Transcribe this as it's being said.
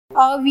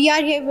We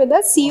are here with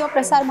the CEO of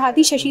Prasar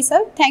Bharati, Shashi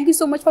sir. Thank you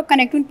so much for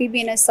connecting with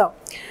PBNS, sir.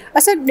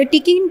 Sir,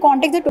 taking in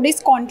context of today's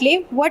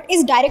conclave, what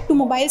is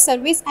direct-to-mobile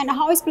service and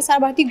how is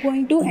Prasar Bharati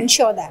going to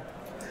ensure that?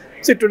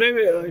 See, today,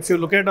 if you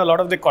look at a lot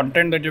of the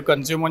content that you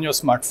consume on your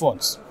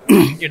smartphones,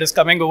 it is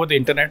coming over the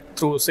internet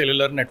through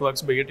cellular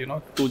networks, be it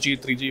 2G,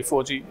 3G,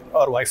 4G,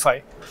 or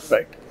Wi-Fi,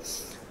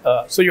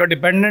 right? So you are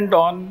dependent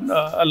on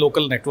a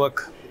local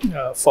network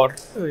for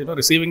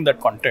receiving that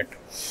content.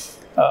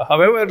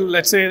 However,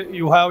 let's say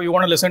you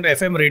want to listen to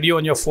FM radio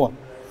on your phone.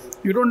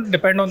 You don't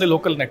depend on the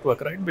local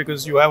network, right?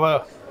 Because you have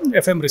a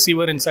FM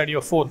receiver inside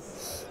your phone,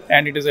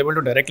 and it is able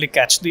to directly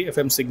catch the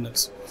FM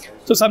signals.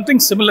 So something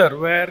similar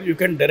where you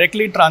can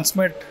directly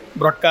transmit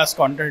broadcast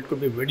content. It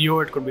could be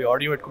video, it could be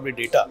audio, it could be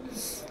data.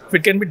 If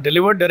it can be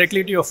delivered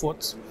directly to your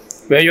phones,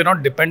 where you're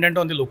not dependent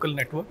on the local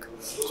network,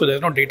 so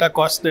there's no data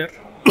cost there.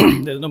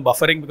 There's no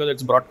buffering because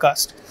it's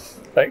broadcast,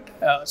 right?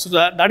 So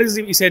that is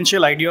the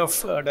essential idea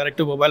of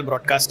direct-to-mobile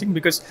broadcasting,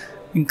 because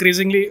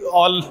increasingly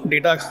all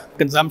data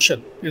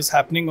consumption is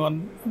happening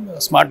on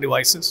smart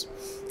devices.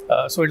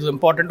 So it is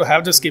important to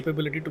have this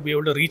capability to be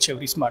able to reach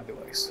every smart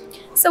device.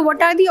 So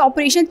what are the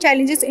operational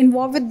challenges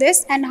involved with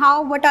this, and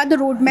what are the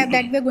roadmap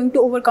that we are going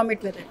to overcome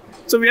it with it?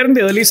 So we are in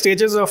the early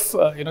stages of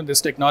this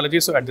technology.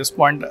 So at this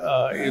point,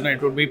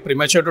 it would be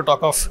premature to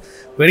talk of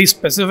very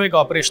specific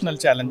operational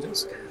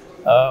challenges.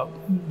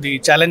 The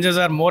challenges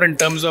are more in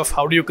terms of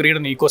how do you create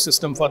an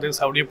ecosystem for this,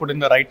 how do you put in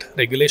the right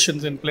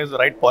regulations in place, the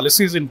right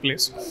policies in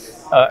place,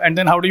 and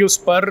then how do you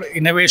spur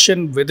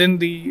innovation within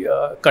the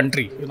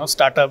country,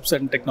 startups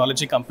and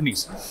technology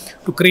companies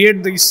to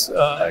create these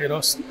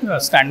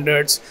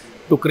standards,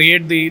 to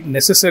create the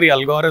necessary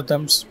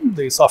algorithms,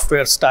 the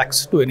software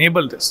stacks to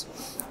enable this.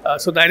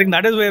 So I think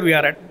that is where we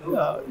are at.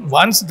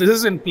 Once this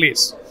is in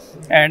place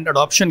and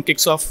adoption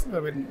kicks off,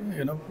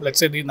 let's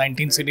say the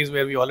 19 cities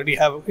where we already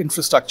have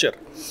infrastructure,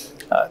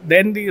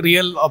 then the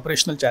real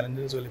operational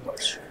challenges will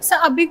emerge. So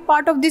a big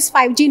part of this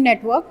 5G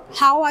network,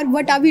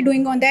 what are we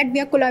doing on that? We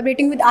are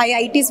collaborating with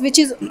IITs, which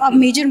is a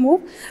major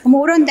move.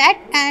 More on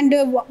that, and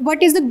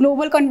what is the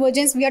global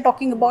convergence we are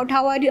talking about?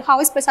 How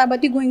is Prasar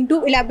Bharati going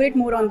to elaborate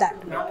more on that?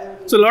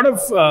 So a lot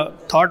of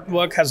thought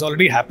work has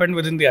already happened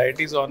within the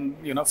IITs on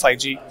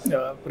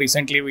 5G.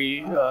 Recently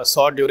we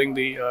saw during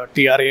the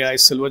TRAI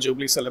Silver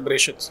Jubilee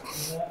celebrations,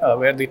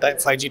 where the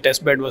 5G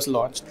testbed was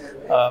launched,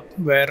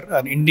 where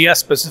an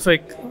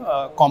India-specific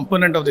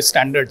component of the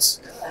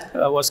standards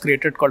was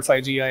created called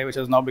 5GI, which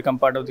has now become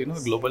part of the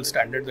global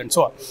standards and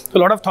so on. So a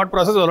lot of thought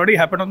process already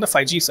happened on the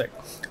 5G side.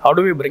 How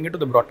do we bring it to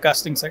the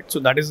broadcasting side? So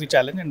that is the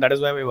challenge, and that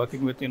is why we're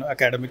working with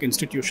academic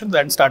institutions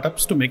and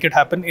startups to make it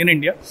happen in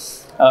India,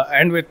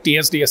 and with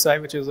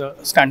TSDSI, which is a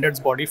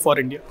standards body for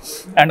India,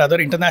 and other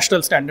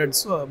international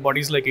standards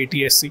bodies like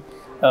ATSC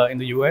in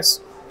the US,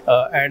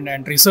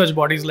 and research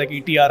bodies like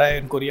ETRI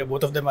in Korea.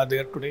 Both of them are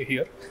there today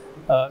here.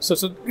 So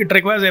it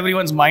requires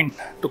everyone's mind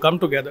to come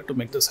together to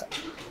make this happen.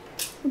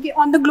 Okay,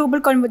 on the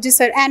global convergence,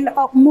 sir, and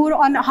more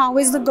on how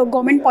is the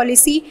government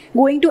policy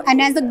going to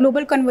enhance the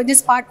global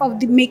convergence part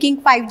of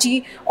making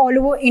 5G all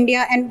over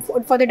India and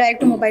for the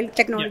direct-to-mobile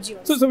technology?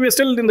 Yeah. So we're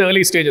still in the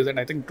early stages, and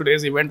I think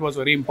today's event was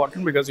very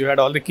important because you had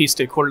all the key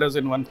stakeholders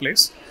in one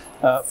place.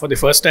 For the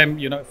first time,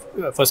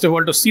 first of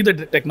all, to see the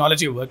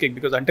technology working,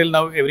 because until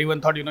now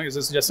everyone thought, is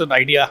this just an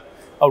idea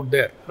out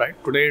there, right?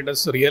 Today it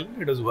is real,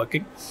 it is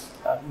working.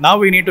 Now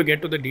we need to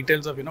get to the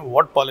details of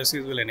what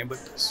policies will enable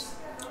this.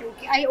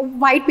 Okay.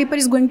 White paper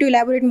is going to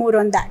elaborate more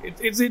on that.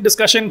 It's a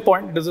discussion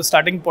point. It is a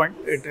starting point.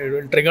 It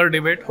will trigger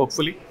debate,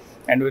 hopefully,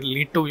 and will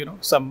lead to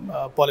some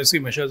policy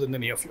measures in the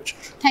near future.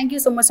 Thank you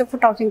so much, sir, for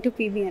talking to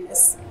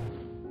PBNS.